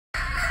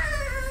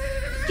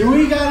Do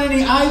we got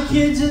any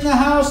iKids in the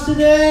house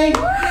today?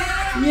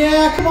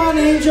 Yeah, come on,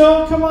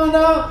 Angel. Come on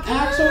up.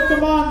 Axel,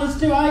 come on. Let's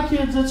do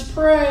iKids. Let's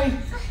pray.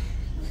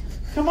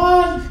 Come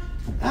on.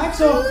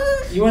 Axel,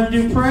 you want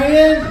to do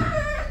praying?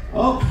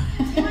 Oh.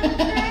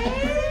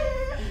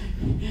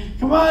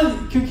 Come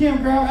on.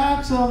 Kim, grab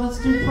Axel. Let's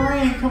do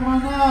praying. Come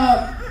on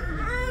up.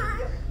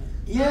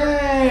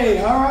 Yay.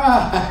 All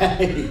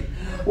right.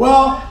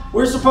 Well,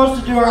 we're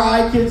supposed to do our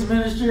iKids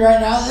ministry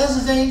right now. This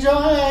is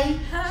Angel. Hey.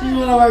 She's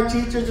one of our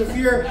teachers. If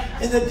you're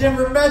in the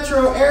Denver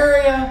metro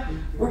area,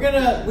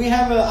 we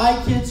have an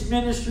iKids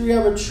ministry, we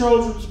have a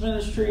children's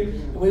ministry,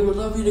 and we would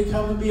love you to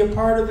come and be a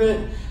part of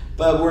it.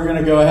 But we're going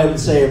to go ahead and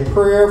say a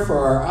prayer for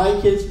our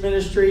iKids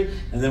ministry,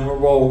 and then we'll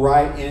roll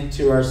right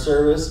into our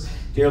service.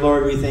 Dear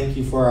Lord, we thank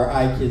you for our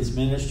iKids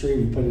ministry.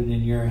 We put it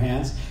in your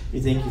hands. We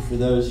thank you for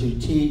those who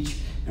teach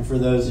and for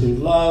those who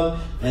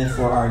love, and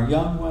for our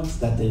young ones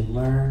that they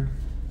learn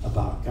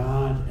about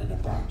God and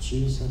about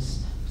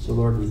Jesus. So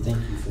Lord, we thank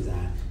you for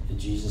that. In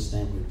Jesus'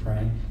 name we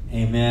pray.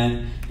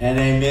 Amen and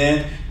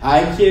amen.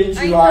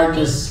 iKids, you are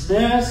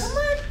dismissed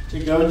to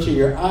go to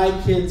your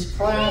iKids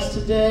class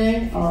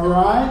today. All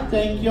right.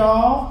 Thank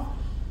y'all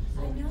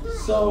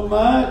so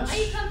much. Are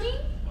you coming?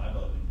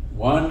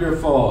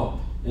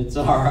 Wonderful. It's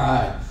all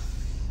right.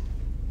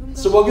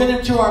 So we'll get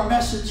into our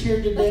message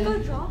here today.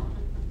 Let's go, Joel.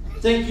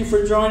 Thank you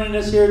for joining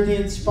us here at the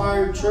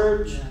Inspired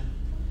Church.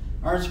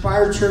 Our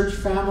Inspired Church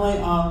family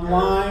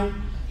online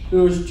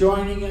who is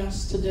joining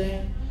us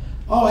today.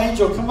 Oh,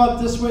 Angel, come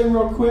up this way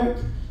real quick.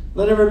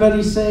 Let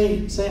everybody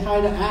say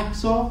hi to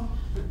Axel.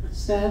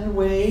 Stand,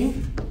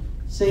 wave.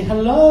 Say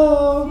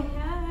hello.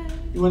 Hi.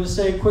 You want to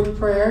say a quick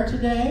prayer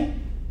today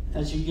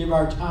as you give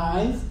our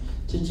tithe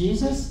to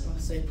Jesus? You want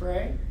to say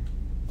pray?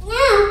 No.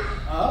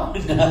 Oh,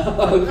 no?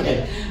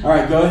 Okay. All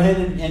right, go ahead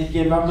and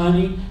give our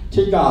money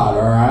to God,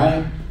 all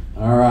right?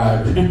 All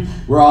right.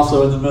 We're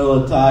also in the middle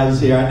of tithes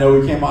here. I know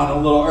we came on a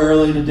little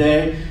early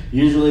today.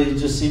 Usually you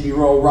just see me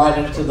roll right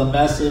into the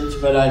message,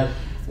 but I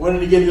wanted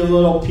to give you a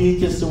little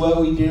peek as to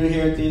what we do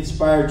here at the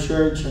Inspired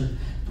Church. And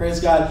praise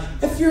God.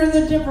 If you're in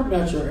the Denver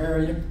metro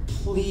area,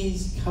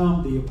 please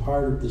come be a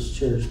part of this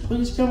church.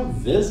 Please come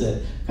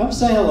visit. Come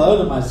say hello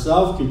to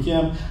myself,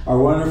 Kim, our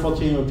wonderful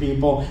team of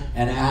people,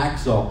 and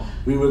Axel.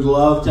 We would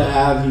love to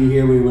have you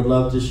here. We would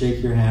love to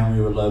shake your hand.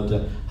 We would love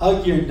to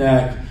hug your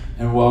neck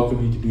and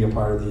welcome you to be a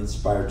part of the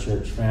Inspired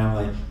Church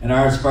family. And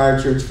our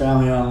Inspired Church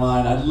family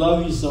online, I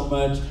love you so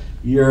much.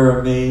 You're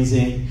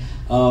amazing.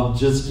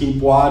 Just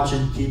keep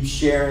watching, keep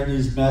sharing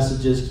these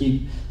messages,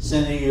 keep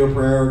sending your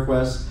prayer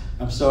requests.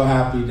 I'm so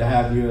happy to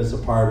have you as a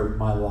part of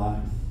my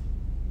life.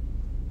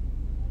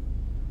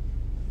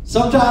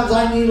 Sometimes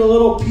I need a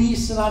little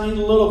peace, and I need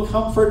a little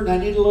comfort, and I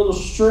need a little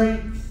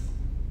strength.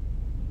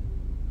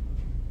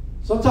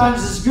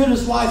 Sometimes, as good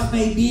as life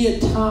may be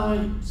at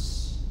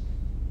times,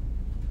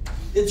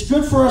 it's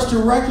good for us to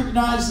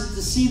recognize and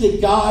to see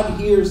that God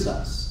hears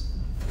us.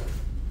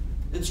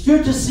 It's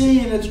good to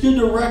see, and it's good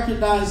to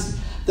recognize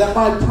that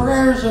my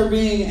prayers are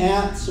being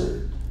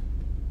answered.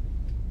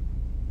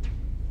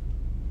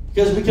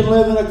 Because we can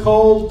live in a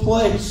cold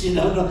place, you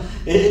know.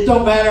 It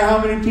don't matter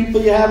how many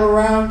people you have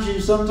around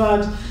you.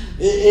 Sometimes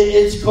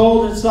it's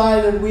cold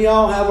inside, and we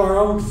all have our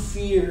own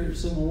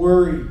fears and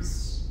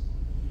worries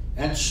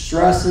and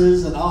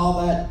stresses and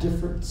all that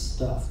different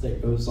stuff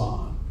that goes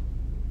on.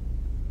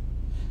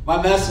 My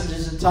message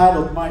is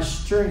entitled, My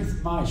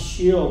Strength, My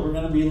Shield. We're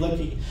going to be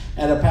looking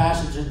at a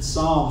passage in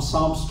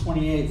Psalms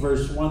 28,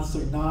 verse 1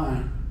 through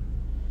 9.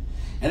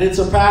 And it's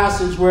a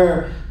passage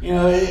where, you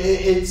know,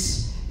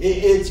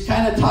 it's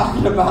kind of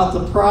talking about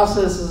the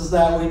processes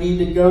that we need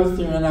to go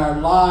through in our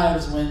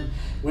lives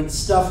when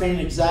stuff ain't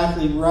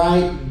exactly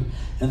right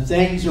and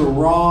things are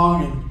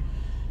wrong. And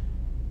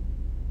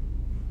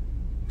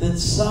then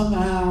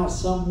somehow,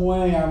 some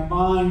way, our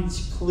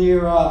minds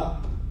clear up.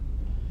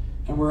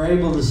 And we're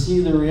able to see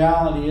the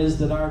reality is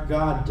that our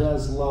God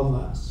does love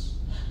us.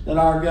 That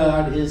our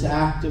God is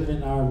active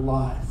in our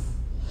life.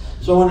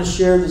 So I want to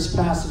share this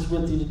passage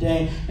with you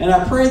today. And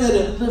I pray that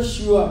it lifts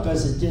you up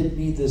as it did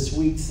me this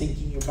week,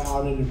 thinking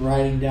about it and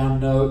writing down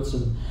notes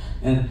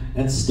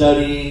and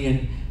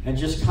studying and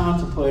just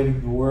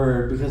contemplating the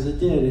Word. Because it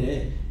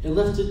did. It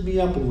lifted me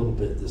up a little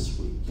bit this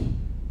week.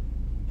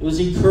 It was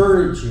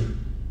encouraging.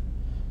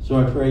 So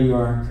I pray you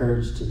are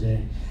encouraged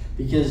today.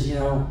 Because, you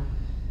know,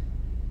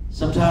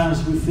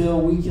 sometimes we feel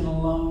weak and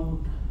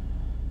alone.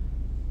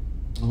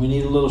 And we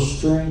need a little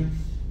strength.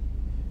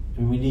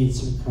 And we need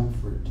some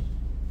comfort.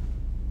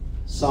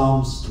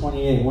 Psalms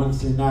 28, 1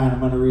 through 9. I'm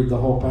going to read the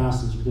whole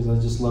passage because I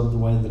just love the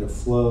way that it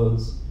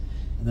flows.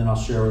 And then I'll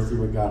share with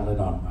you what God laid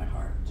on my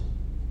heart.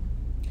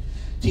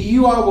 To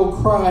you I will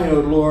cry, O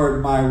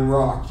Lord, my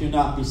rock. Do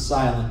not be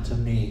silent to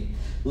me.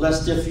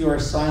 Lest if you are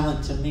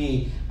silent to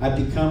me, I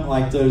become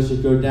like those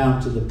who go down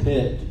to the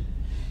pit.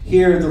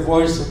 Hear the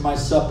voice of my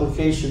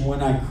supplication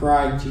when I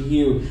cry to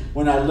you,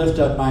 when I lift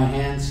up my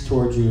hands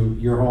toward you,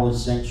 your holy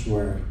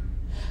sanctuary.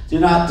 Do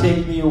not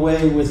take me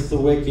away with the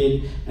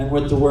wicked and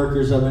with the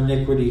workers of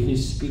iniquity who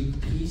speak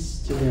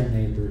peace to their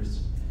neighbors,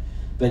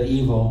 but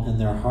evil in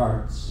their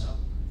hearts.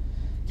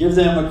 Give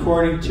them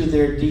according to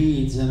their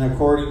deeds and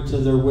according to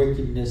their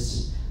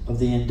wickedness of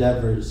the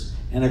endeavors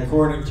and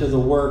according to the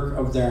work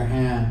of their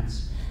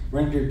hands.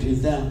 Render to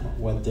them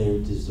what they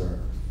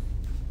deserve.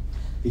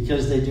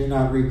 Because they do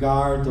not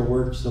regard the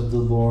works of the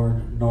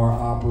Lord, nor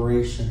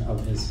operation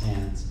of his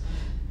hands.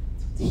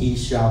 He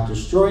shall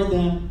destroy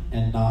them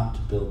and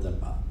not build them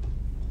up.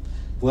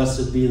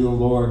 Blessed be the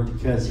Lord,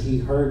 because he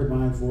heard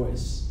my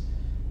voice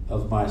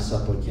of my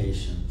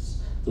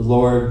supplications. The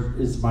Lord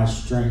is my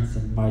strength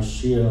and my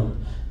shield.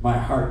 My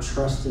heart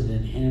trusted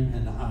in him,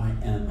 and I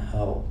am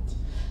helped.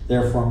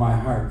 Therefore my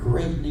heart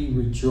greatly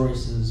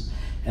rejoices,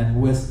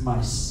 and with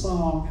my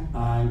song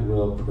I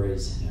will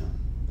praise him.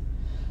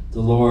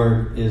 The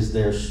Lord is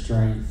their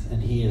strength,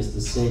 and he is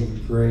the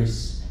saving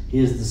grace. He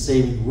is the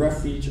saving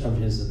refuge of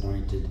his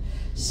anointed.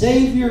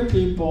 Save your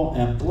people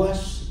and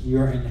bless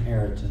your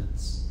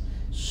inheritance.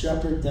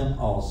 Shepherd them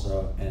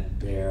also and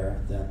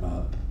bear them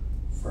up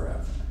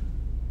forever.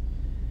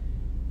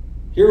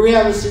 Here we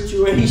have a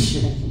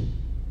situation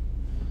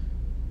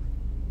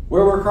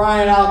where we're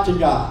crying out to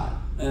God.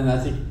 And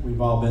I think we've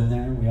all been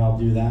there. We all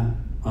do that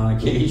on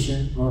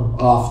occasion or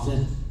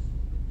often.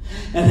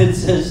 And it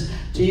says,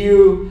 to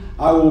you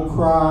I will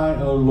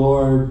cry, O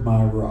Lord,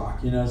 my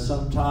rock. You know,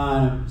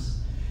 sometimes,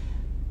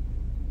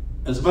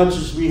 as much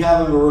as we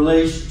have a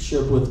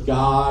relationship with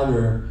God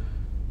or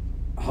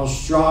how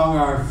strong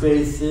our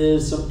faith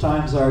is,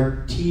 sometimes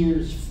our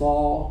tears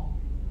fall,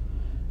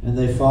 and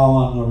they fall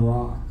on the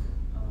rock.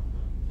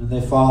 And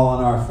they fall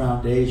on our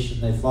foundation.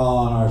 They fall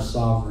on our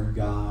sovereign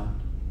God.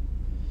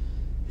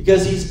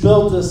 Because he's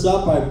built us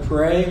up, I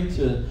pray,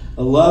 to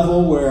a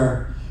level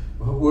where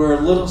we're a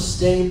little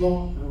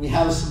stable and we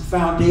have some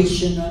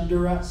foundation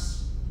under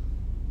us.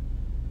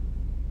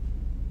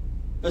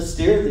 But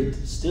still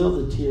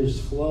the tears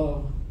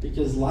flow,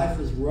 because life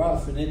is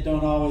rough and it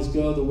don't always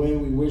go the way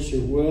we wish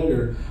it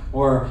would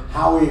or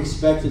how we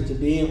expect it to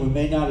be, and we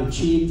may not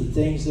achieve the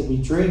things that we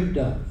dreamed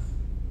of.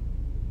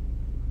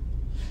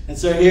 And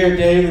so here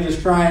David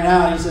is crying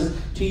out. He says,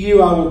 to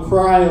you I will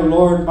cry, O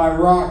Lord, my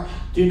rock.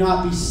 Do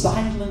not be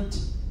silent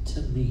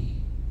to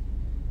me,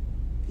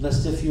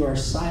 lest if you are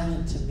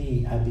silent to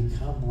me, I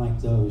become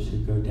like those who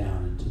go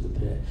down into the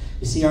pit.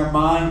 You see, our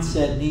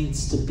mindset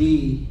needs to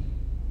be,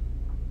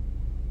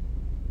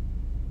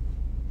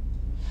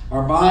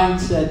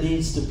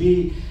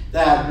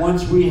 that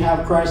once we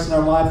have Christ in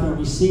our life and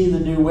we see the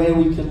new way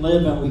we can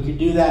live and we can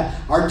do that,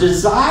 our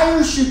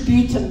desire should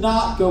be to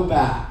not go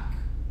back.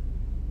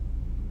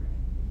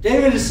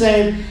 David is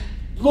saying,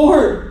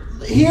 Lord,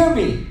 hear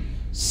me,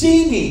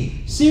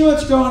 see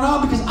what's going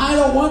on, because I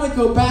don't want to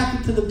go back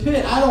into the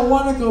pit. I don't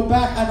want to go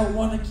back. I don't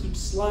want to keep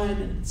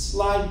sliding.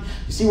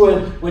 You see,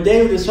 what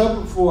David is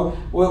hoping for,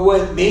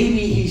 what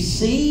maybe he's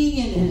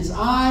seeing in his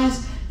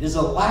eyes, is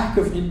a lack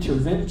of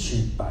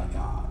intervention by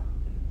God.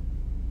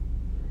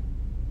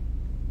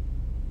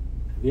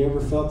 Have you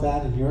ever felt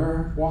that in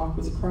your walk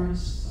with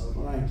Christ?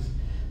 Like,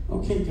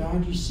 okay,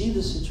 God, you see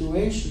the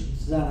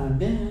situations that I'm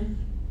in.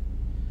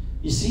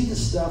 You see the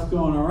stuff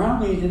going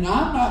around me, and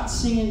I'm not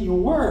seeing your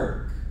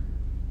work.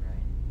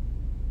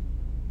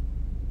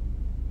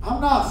 I'm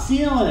not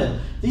feeling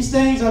it. These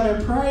things I've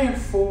been praying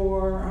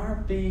for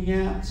aren't being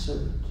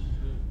answered.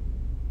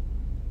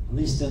 At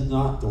least in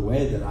not the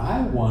way that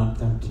I want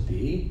them to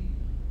be.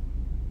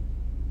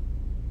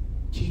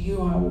 To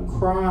you I will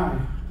cry,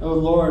 O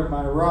Lord,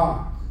 my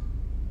rock.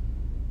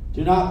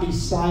 Do not be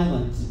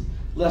silent,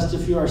 lest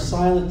if you are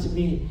silent to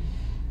me,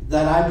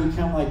 that I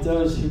become like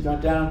those who go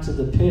down to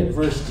the pit.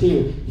 Verse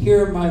 2,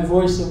 hear my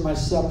voice of my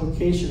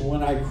supplication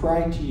when I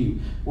cry to you,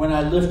 when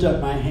I lift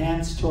up my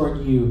hands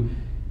toward you,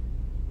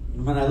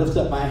 when I lift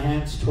up my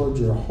hands toward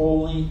your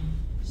holy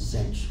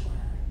sanctuary.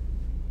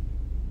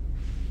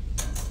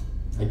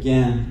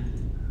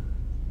 Again,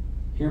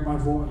 hear my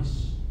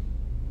voice.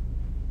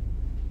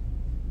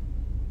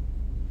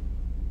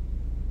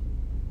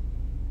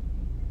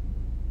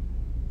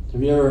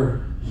 Have you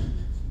ever,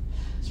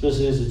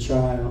 especially as a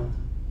child,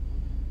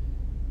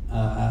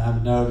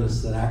 I've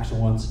noticed that Axel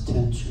wants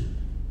attention,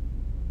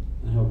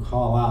 and he'll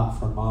call out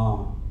for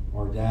mom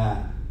or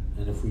dad,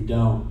 and if we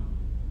don't,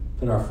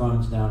 put our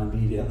phones down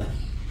immediately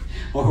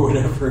or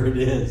whatever it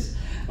is,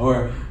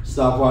 or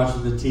stop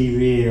watching the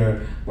TV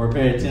or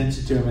pay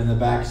attention to him in the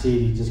back seat.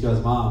 He just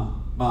goes,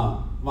 mom,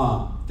 mom,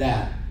 mom,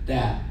 dad,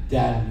 dad,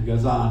 dad, and he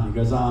goes on, he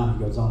goes on,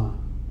 he goes on.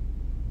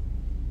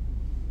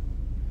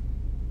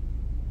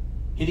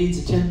 He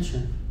needs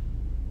attention.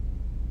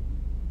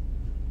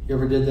 You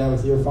ever did that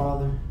with your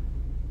father?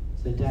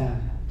 Say, dad,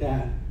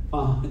 dad,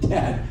 mom,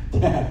 dad,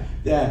 dad,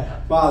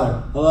 dad,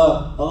 father,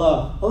 hello,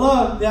 hello,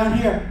 hello, down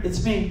here.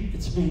 It's me,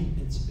 it's me,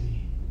 it's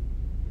me.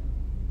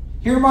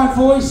 Hear my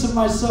voice of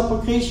my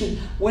supplication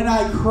when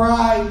I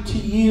cry to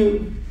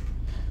you,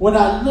 when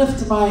I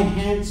lift my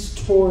hands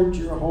toward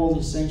your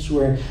holy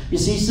sanctuary. You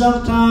see,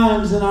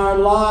 sometimes in our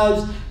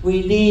lives,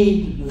 we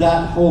need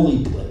that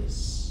holy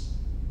place.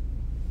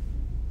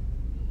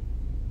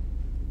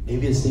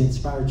 Maybe it's the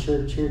Inspired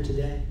Church here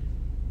today.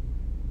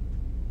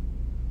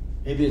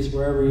 Maybe it's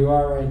wherever you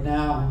are right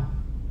now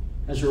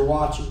as you're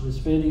watching this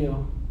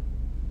video.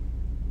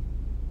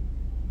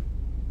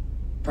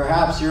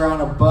 Perhaps you're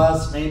on a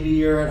bus, maybe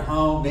you're at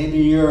home, maybe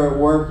you're at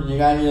work and you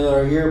got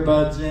your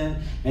earbuds in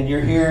and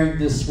you're hearing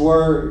this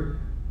word.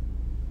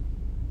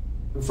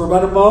 And for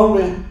about a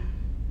moment,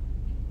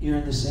 you're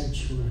in the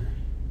sanctuary.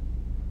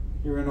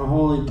 You're in a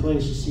holy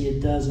place. You see,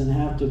 it doesn't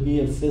have to be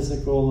a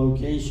physical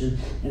location.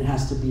 It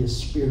has to be a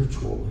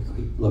spiritual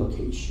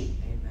location.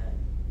 Amen.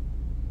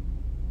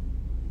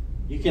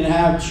 You can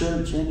have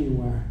church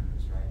anywhere.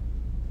 That's right.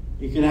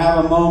 You can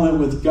have a moment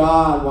with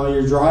God while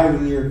you're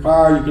driving your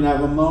car. You can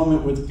have a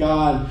moment with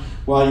God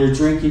while you're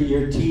drinking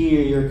your tea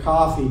or your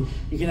coffee.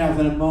 You can have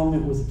a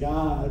moment with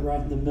God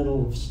right in the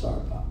middle of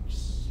Starbucks.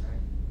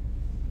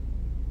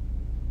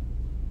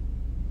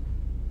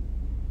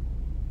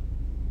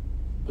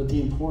 But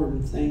the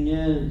important thing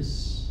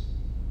is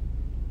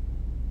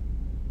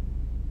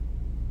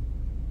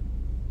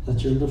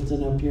that you're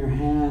lifting up your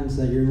hands,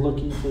 that you're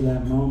looking for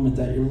that moment,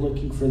 that you're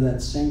looking for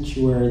that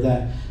sanctuary,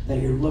 that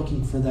you're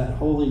looking for that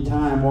holy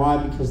time. Why?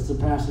 Because the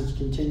passage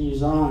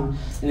continues on,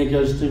 and it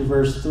goes through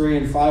verse 3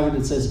 and 5, and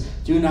it says,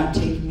 "Do not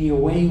take me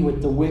away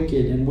with the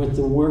wicked and with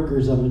the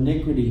workers of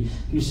iniquity,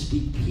 who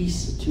speak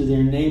peace to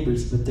their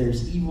neighbors, but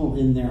there's evil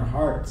in their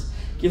hearts.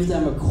 Give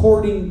them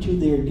according to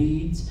their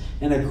deeds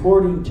and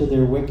according to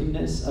their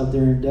wickedness of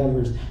their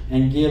endeavors,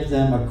 and give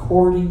them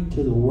according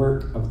to the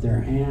work of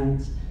their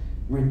hands.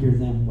 Render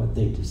them what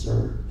they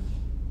deserve."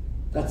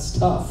 That's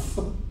tough.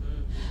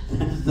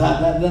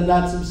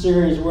 That's some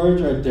serious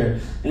words right there.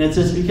 And it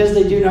says, "Because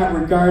they do not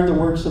regard the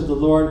works of the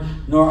Lord,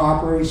 nor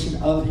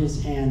operation of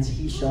his hands,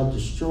 he shall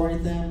destroy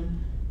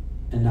them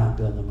and not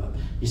build them up."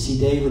 You see,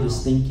 David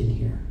is thinking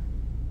here.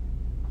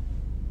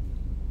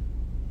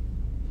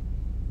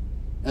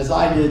 As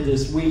I did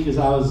this week, as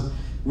I was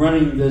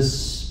running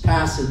this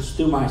passage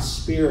through my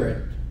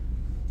spirit,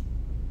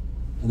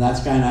 and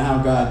that's kind of how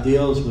God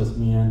deals with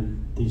me in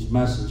these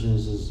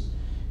messages, is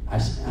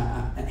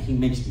he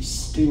makes me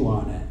stew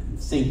on it and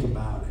think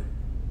about it.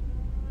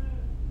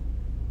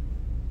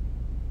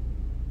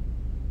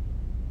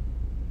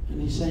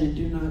 And he's saying,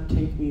 "Do not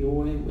take me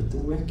away with the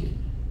wicked."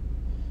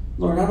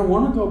 Lord, I don't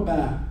want to go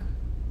back.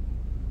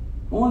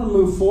 I want to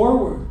move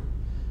forward.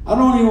 I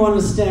don't even want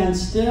to stand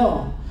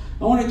still.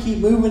 I want to keep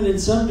moving in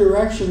some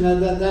direction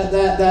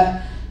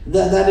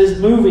that is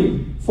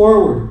moving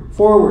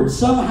forward,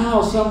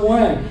 somehow, some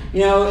way.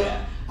 You know,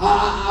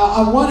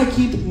 I want to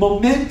keep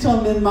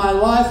momentum in my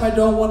life. I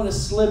don't want to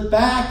slip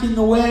back in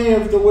the way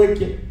of the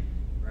wicked.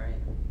 Right.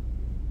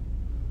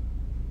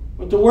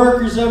 But the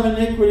workers of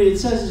iniquity, it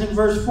says in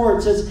verse 4,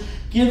 it says,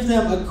 "Give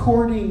them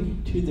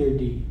according to their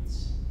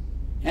deeds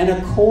and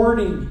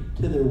according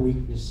to their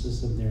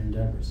weaknesses of their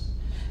endeavors.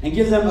 And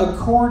give them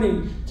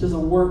according to the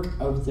work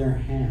of their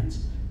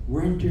hands.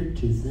 Render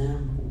to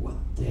them what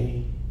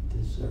they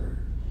deserve."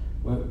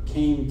 What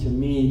came to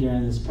me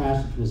during this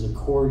passage was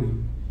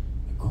according.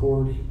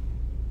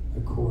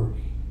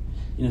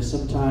 You know,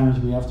 sometimes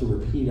we have to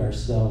repeat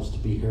ourselves to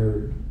be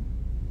heard.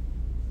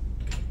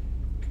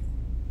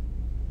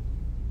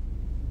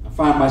 I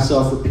find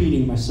myself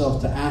repeating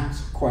myself to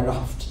act quite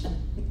often.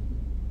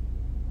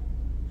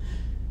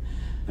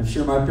 I'm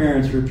sure my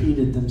parents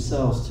repeated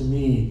themselves to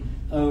me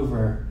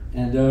over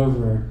and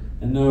over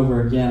and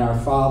over again. Our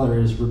Father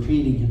is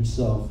repeating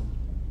himself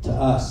to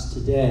us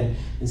today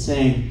and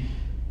saying,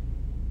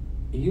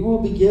 "You will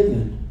be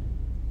given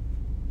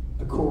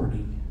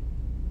according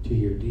to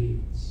your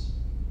deeds,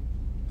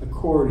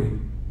 according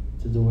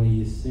to the way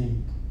you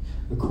think,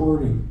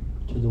 according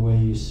to the way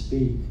you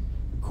speak,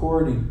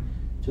 according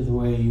to the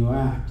way you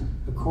act,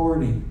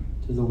 according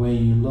to the way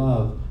you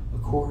love,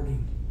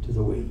 according to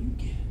the way you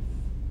give."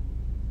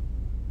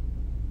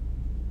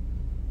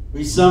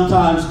 We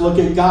sometimes look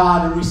at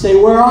God and we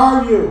say, "Where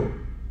are you?"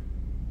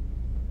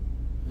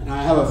 And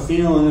I have a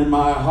feeling in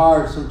my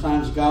heart,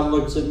 sometimes God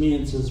looks at me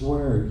and says,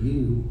 "Where are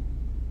you?"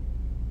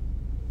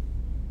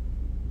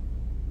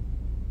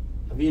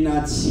 Have you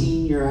not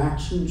seen your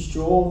actions,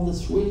 Joel,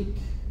 this week?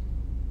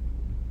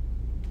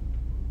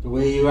 The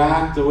way you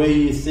act, the way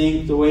you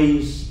think, the way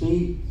you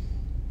speak.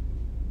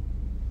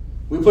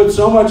 We put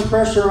so much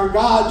pressure on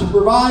God to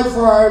provide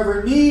for our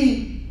every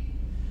need,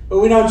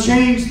 but we don't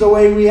change the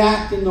way we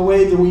act and the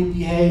way that we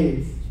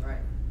behave. Right.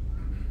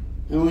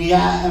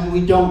 And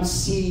we don't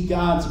see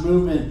God's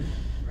movement.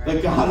 Right.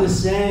 But God is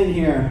saying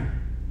here,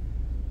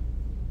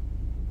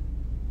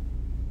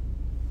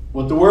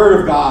 what the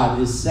Word of God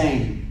is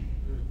saying.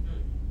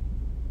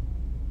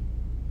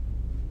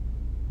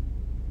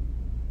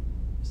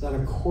 Is that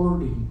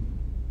according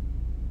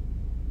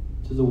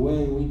to the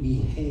way we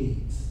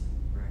behave.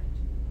 Right.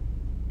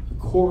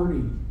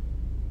 According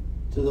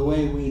to the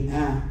way we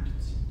act.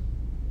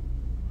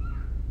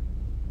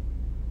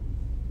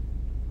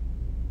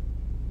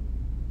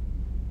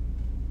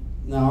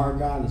 Now, our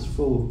God is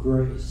full of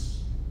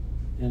grace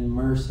and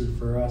mercy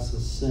for us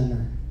as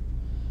sinners.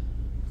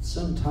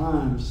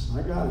 Sometimes,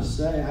 I gotta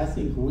say, I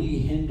think we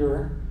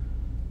hinder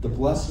the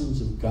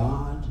blessings of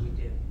God We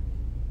do.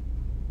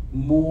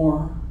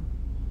 more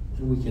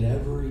than we could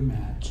ever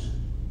imagine.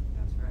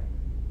 That's right.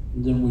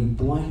 And then we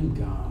blame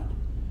God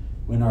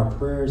when our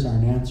prayers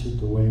aren't answered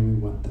the way we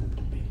want them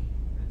to be.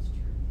 That's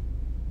true.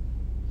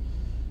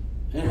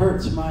 It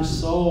hurts my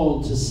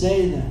soul to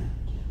say that.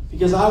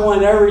 Because I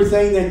want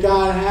everything that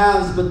God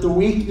has, but the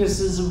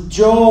weaknesses of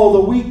Joel,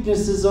 the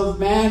weaknesses of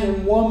man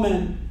and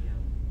woman,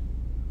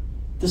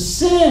 the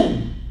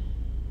sin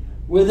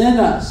within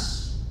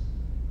us.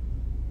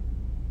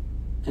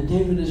 And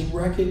David is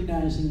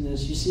recognizing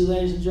this. You see,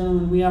 ladies and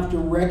gentlemen, we have to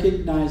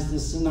recognize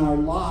this in our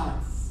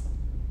life.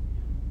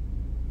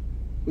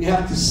 We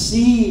have to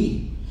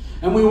see.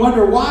 And we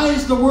wonder, why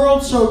is the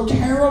world so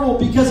terrible?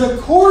 Because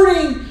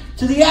according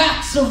to the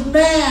acts of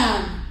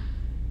man,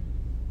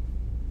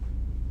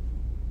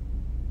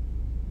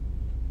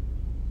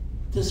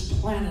 this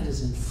planet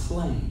is in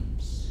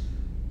flames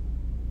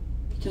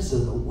because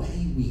of the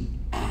way we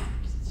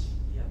act.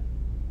 Yep.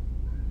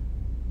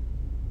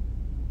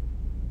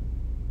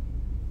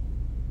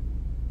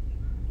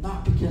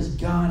 Not because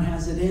God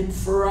has it in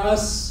for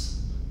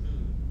us,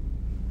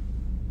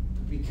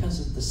 but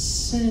because of the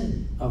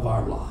sin of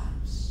our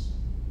lives.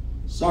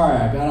 Sorry,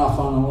 I got off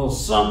on a little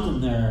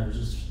something there.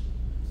 Just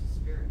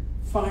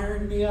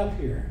firing me up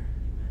here.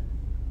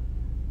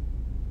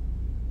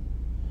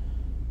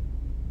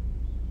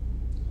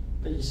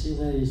 But you see,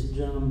 ladies and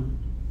gentlemen,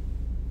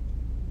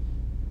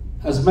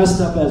 as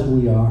messed up as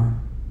we are,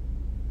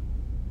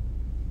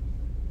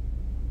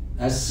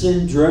 as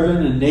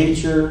sin-driven and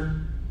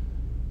nature,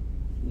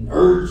 and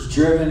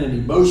urge-driven and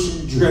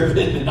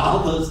emotion-driven and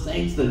all those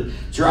things that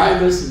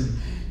drive us,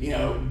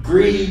 and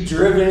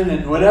greed-driven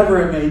and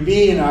whatever it may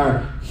be in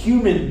our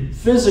human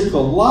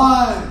physical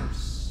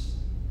lives.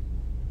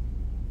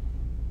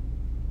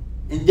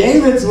 In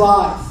David's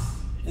life,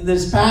 in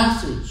this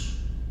passage,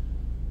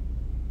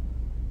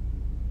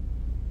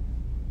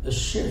 a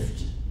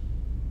shift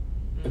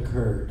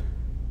occurred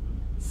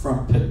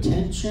from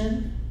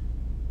petition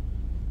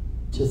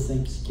to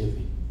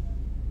thanksgiving.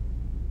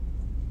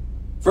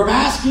 From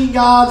asking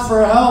God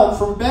for help,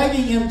 from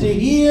begging Him to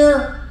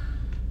hear,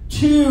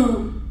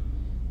 to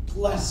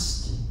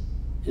blessed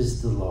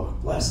is the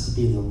Lord. Blessed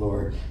be the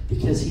Lord,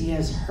 because He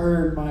has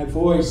heard my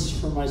voice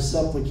for my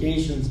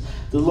supplications.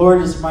 The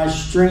Lord is my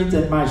strength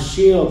and my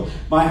shield.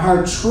 My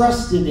heart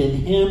trusted in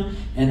Him,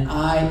 and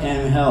I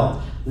am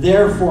helped.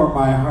 Therefore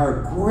my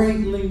heart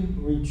greatly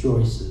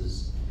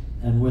rejoices,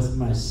 and with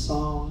my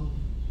song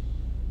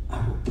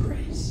I will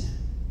praise Him.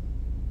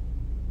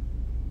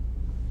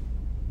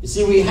 You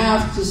see, we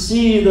have to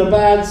see the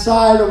bad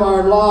side of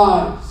our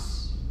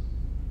lives.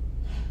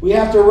 We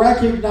have to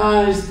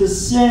recognize the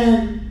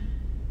sin.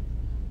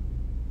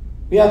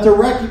 We have to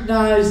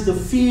recognize the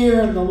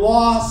fear and the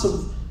loss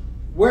of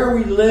where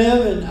we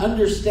live, and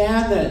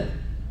understand that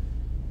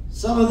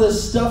some of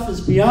this stuff is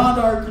beyond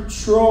our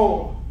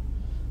control.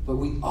 But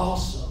we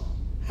also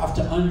have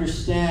to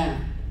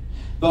understand.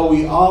 But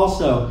we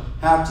also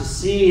have to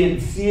see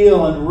and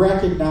feel and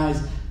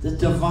recognize the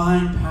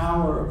divine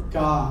power of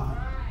God.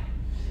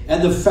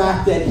 And the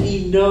fact that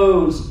He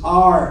knows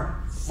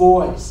our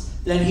voice.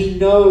 That He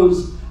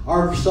knows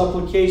our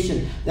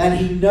supplication. That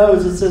He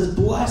knows. It says,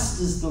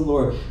 blessed is the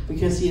Lord,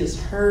 because He has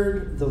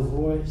heard the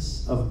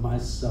voice of my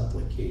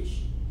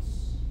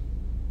supplications.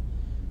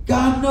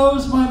 God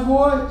knows my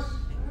voice.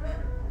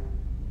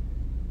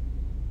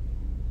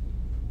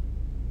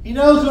 He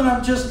knows when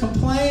I'm just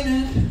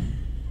complaining.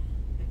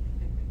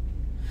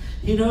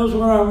 He knows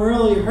when I'm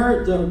really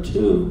hurt, though,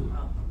 too.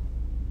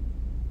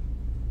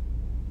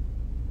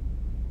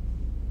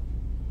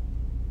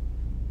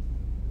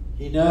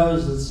 He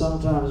knows that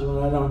sometimes when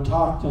I don't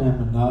talk to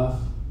Him enough,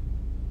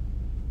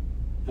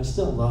 I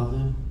still love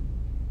Him.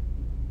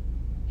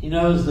 He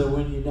knows that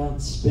when you don't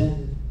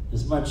spend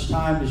as much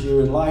time as you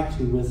would like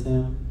to with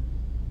Him,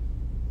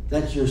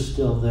 that you're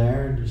still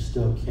there and you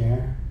still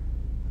care.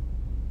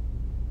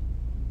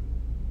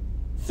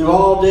 Through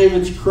all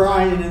David's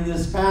crying in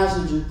this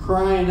passage and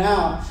crying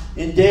out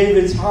in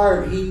David's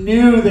heart, he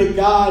knew that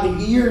God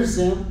hears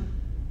him.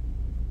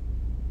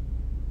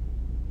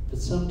 But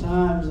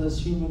sometimes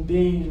as human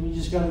beings, we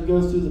just got to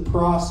go through the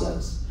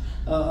process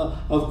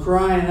of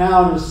crying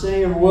out, of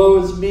saying,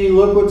 woe is me,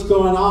 look what's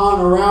going on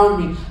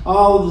around me.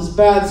 All of this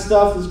bad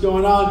stuff is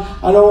going on.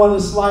 I don't want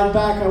to slide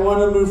back. I want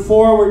to move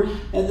forward.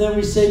 And then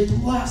we say,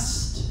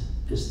 blessed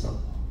is the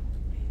Lord.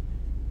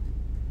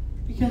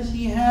 Because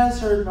He has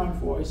heard my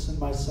voice and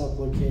my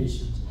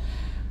supplications.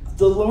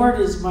 The Lord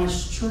is my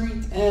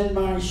strength and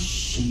my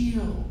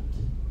shield.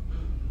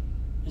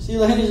 You see,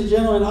 ladies and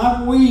gentlemen,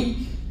 I'm weak.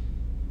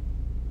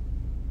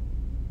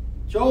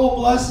 Joel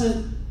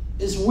Blessitt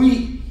is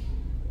weak.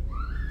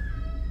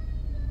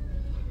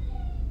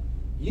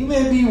 You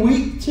may be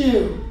weak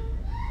too.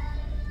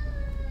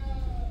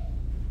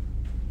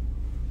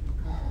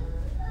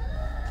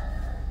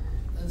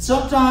 And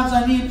sometimes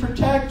I need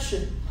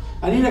protection.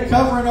 I need a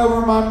covering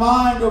over my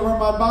mind, over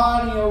my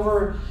body,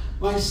 over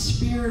my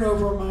spirit,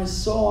 over my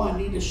soul. I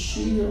need a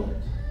shield.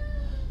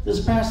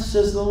 This passage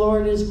says, the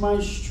Lord is my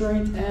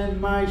strength and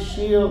my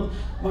shield.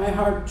 My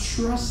heart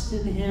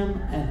trusted Him,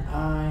 and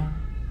I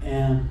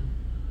am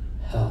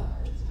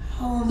helped.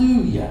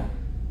 Hallelujah.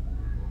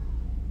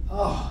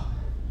 Oh.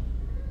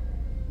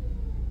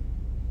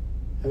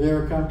 Have you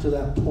ever come to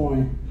that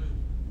point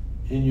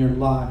in your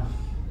life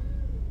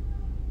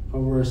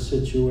over a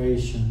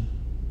situation,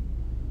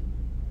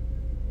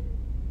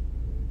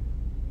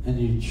 and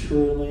you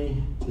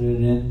truly put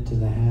it into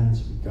the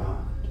hands of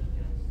God,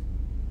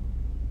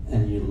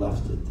 and you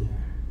left it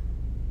there,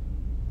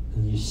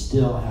 and you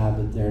still have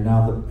it there.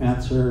 Now the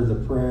answer, the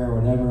prayer,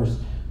 whatever,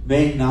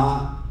 may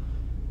not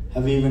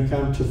have even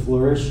come to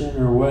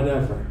fruition or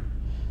whatever,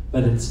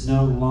 but it's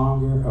no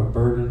longer a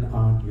burden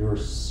on your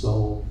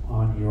soul,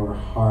 on your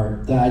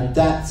heart.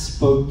 That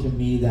spoke to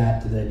me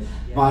that today.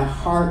 Yeah. My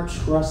heart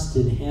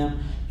trusted him,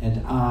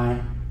 and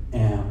I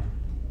am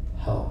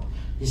helped.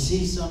 You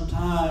see,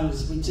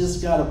 sometimes we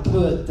just got to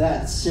put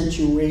that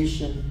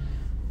situation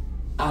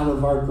out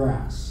of our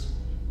grasp.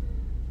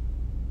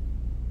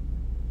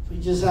 We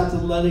just have to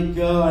let it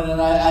go.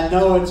 And I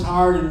know it's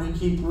hard, and we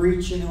keep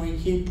reaching, and we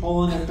keep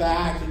pulling it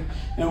back,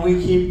 and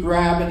we keep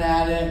grabbing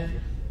at it.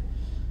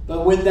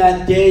 But when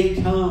that day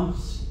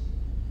comes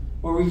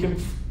where we can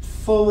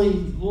fully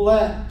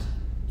let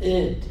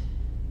it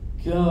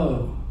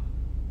go,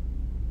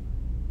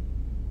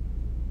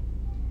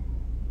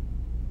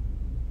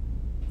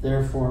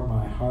 therefore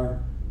my heart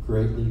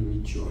greatly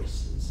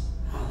rejoices.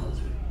 Hallelujah.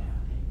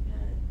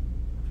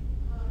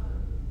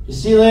 You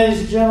see, ladies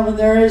and gentlemen,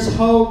 there is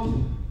hope.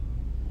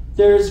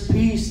 There is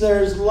peace.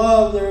 There is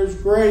love. There is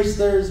grace.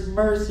 There is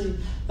mercy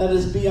that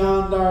is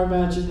beyond our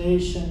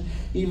imagination,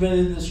 even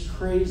in this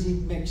crazy,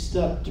 mixed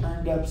up,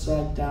 turned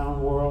upside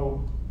down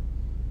world.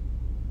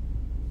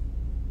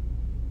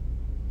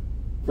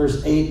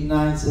 Verse 8 and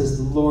 9 says,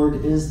 the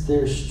Lord is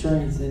their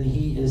strength, and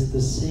he is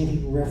the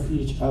saving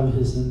refuge of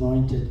his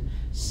anointed.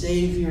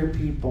 Save your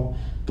people.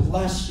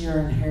 Bless your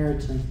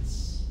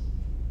inheritance.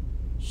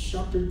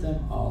 Shepherd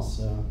them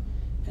also,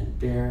 and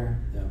bear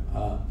them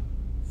up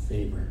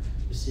favor.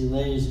 You see,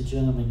 ladies and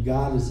gentlemen,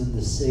 God is in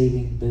the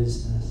saving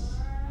business.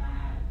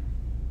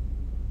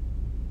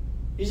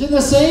 He's in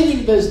the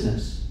saving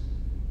business.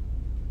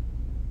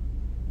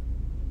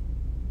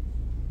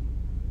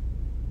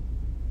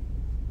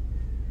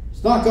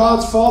 It's not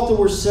God's fault that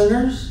we're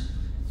sinners.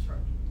 That's right.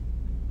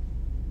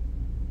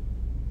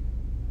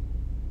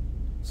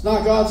 It's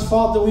not God's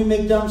fault that we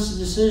make dumb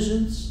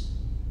decisions.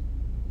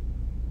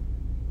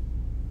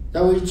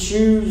 That we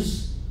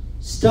choose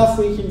stuff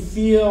we can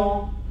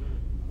feel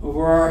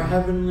over our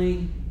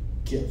heavenly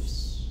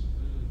gifts.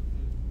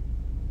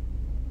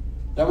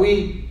 That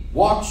we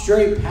walk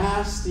straight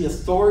past the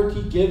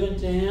authority given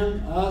to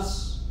him,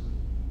 us.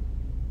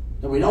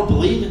 That we don't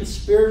believe in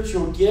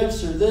spiritual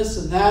gifts or this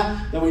and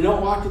that. That we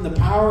don't walk in the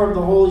power of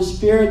the Holy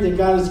Spirit that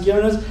God has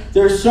given us.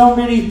 There's so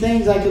many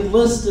things I could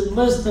list and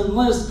list and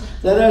list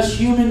that as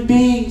human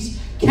beings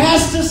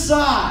cast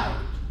aside.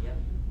 Yep.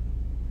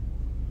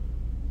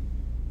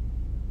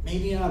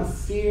 Maybe out of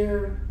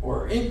fear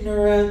or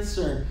ignorance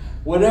or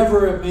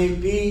whatever it may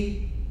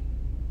be,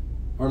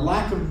 or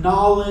lack of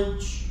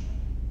knowledge.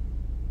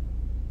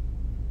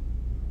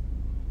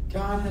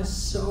 God has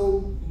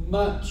so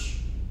much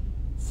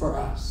for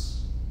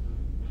us.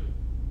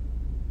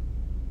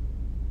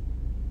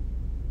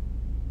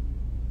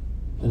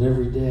 But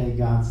every day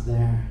God's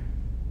there,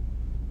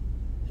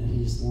 and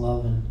he's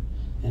loving,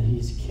 and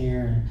he's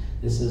caring.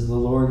 It says the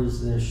Lord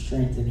is their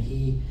strength, and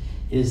he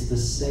is the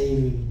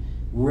saving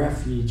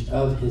refuge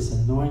of his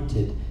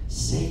anointed.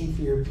 Save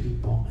your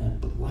people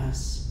and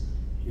bless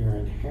your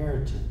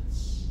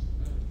inheritance.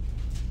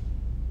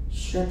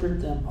 Shepherd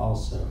them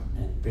also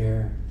and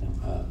bear them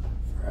up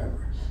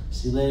forever.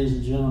 See, ladies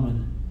and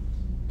gentlemen,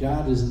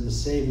 God is in the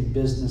saving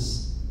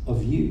business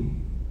of you.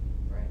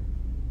 Right.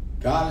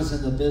 God is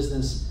in the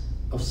business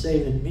of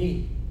saving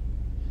me.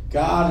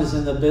 God is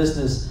in the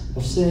business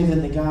of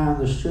saving the guy on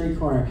the street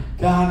corner.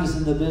 God is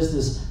in the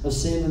business of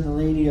saving the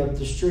lady up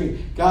the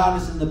street. God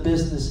is in the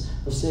business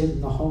of saving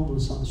the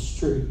homeless on the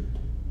street.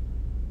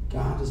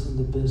 God is in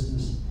the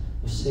business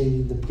of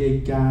saving the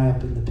big guy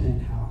up in the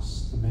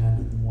penthouse, the man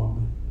and the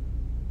woman.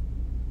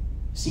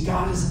 See,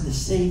 God is in the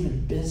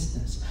saving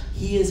business.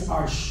 He is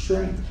our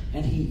strength,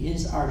 and he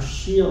is our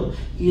shield.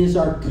 He is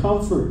our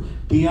comfort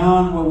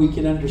beyond what we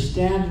can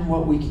understand and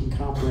what we can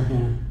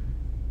comprehend.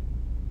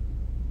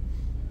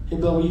 Hey,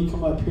 Bill, will you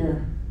come up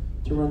here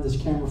to run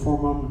this camera for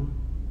a moment?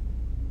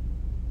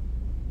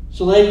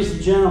 So, ladies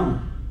and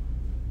gentlemen,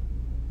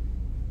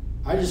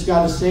 I just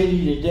got to say to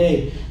you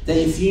today that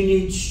if you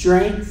need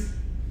strength,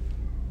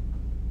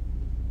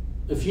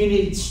 if you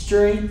need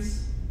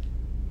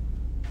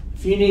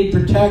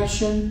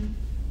protection,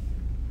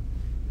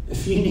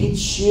 if you need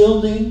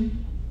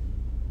shielding,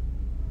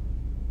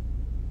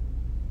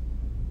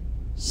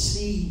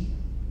 see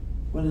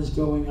what is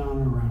going on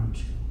around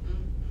you.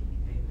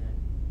 Amen.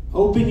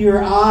 Open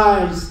your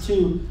eyes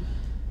to,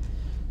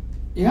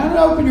 you got to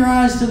open your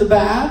eyes to the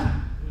bad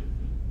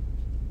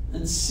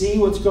and see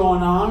what's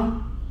going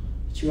on.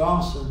 But you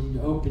also need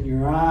to open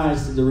your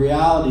eyes to the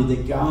reality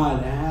that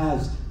God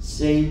has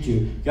saved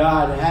you.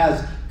 God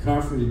has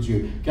comforted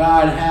you.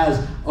 God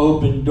has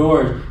opened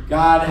doors.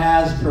 God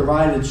has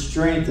provided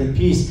strength and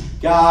peace.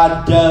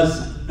 God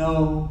does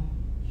know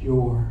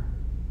your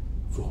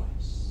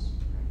voice.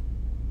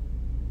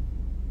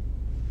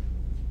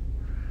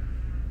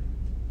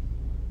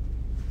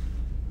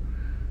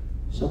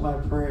 So my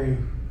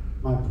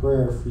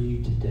prayer for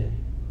you today,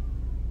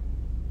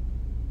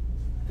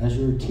 as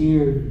your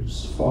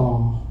tears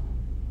fall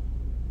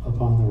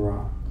upon the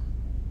rock,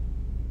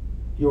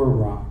 your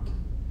rock,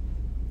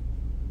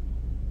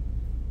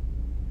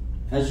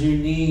 as you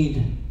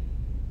need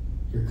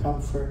your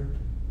comfort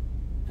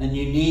and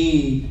you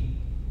need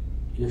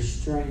your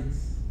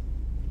strength,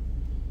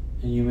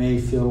 and you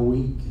may feel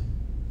weak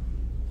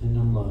and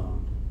alone.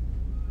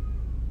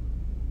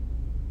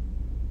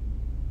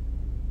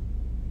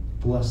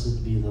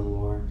 Blessed be the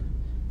Lord,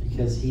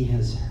 because he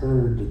has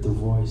heard the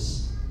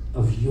voice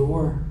of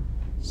your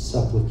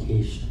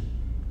supplication.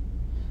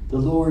 The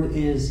Lord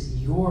is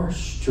your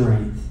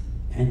strength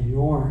and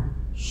your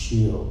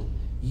shield.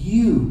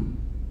 Your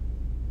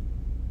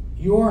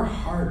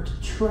heart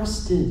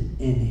trusted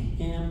in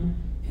him,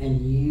 and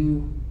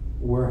you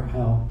were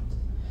helped.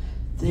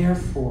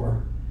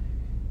 Therefore,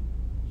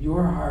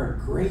 your heart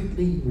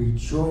greatly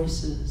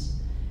rejoices,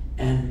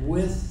 and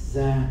with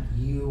that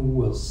you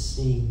will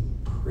sing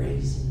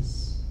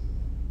praises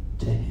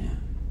to him.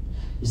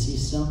 You see,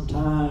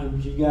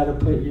 sometimes you got to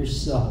put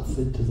yourself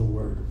into the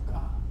Word of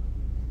God.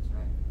 That's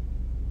right.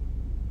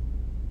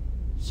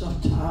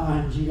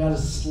 Sometimes you got to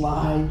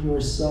slide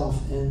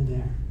yourself in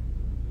there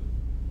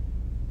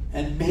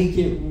and make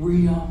it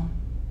real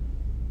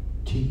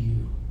to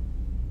you.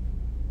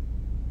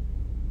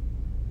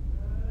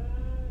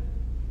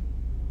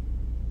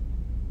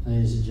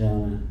 Ladies and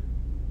gentlemen,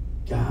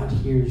 God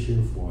hears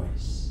your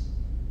voice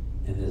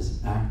and is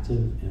active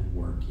and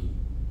working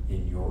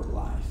in your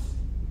life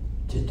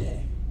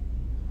today.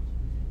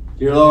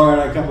 Dear Lord,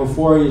 I come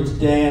before you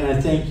today, and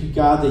I thank you,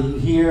 God, that you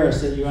hear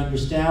us, that you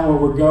understand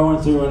what we're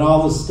going through and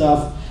all the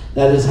stuff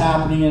that is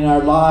happening in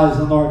our lives.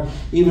 And Lord,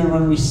 even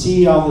when we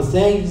see all the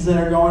things that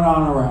are going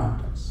on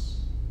around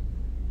us,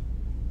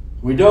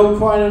 we don't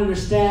quite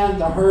understand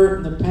the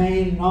hurt and the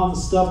pain and all the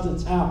stuff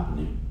that's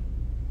happening.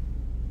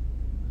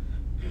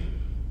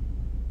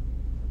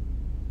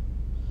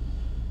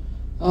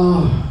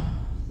 Oh,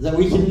 that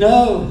we can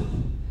know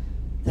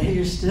that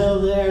you're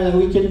still there, that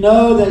we can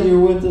know that you're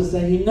with us,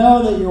 that you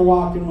know that you're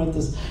walking with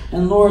us,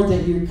 and Lord,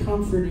 that you're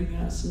comforting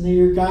us, and that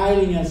you're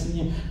guiding us,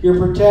 and you're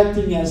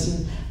protecting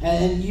us,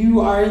 and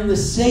you are in the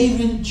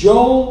saving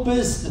Joel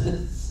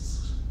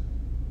business.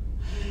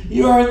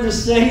 You are in the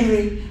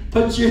saving,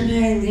 put your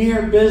name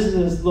here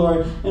business,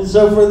 Lord. And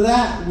so for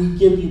that, we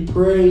give you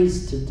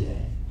praise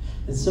today.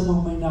 And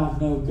someone may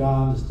not know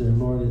God as their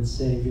Lord and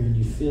Savior, and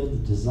you feel the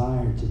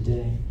desire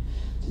today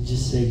to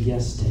just say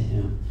yes to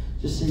him.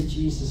 Just say,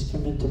 Jesus,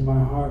 come into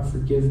my heart.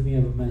 Forgive me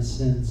of my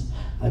sins.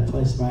 I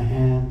place my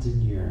hands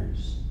in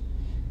yours.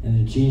 And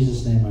in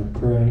Jesus' name I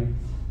pray.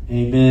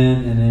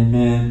 Amen and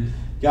amen.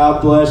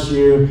 God bless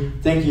you.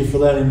 Thank you for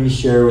letting me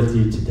share with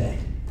you today.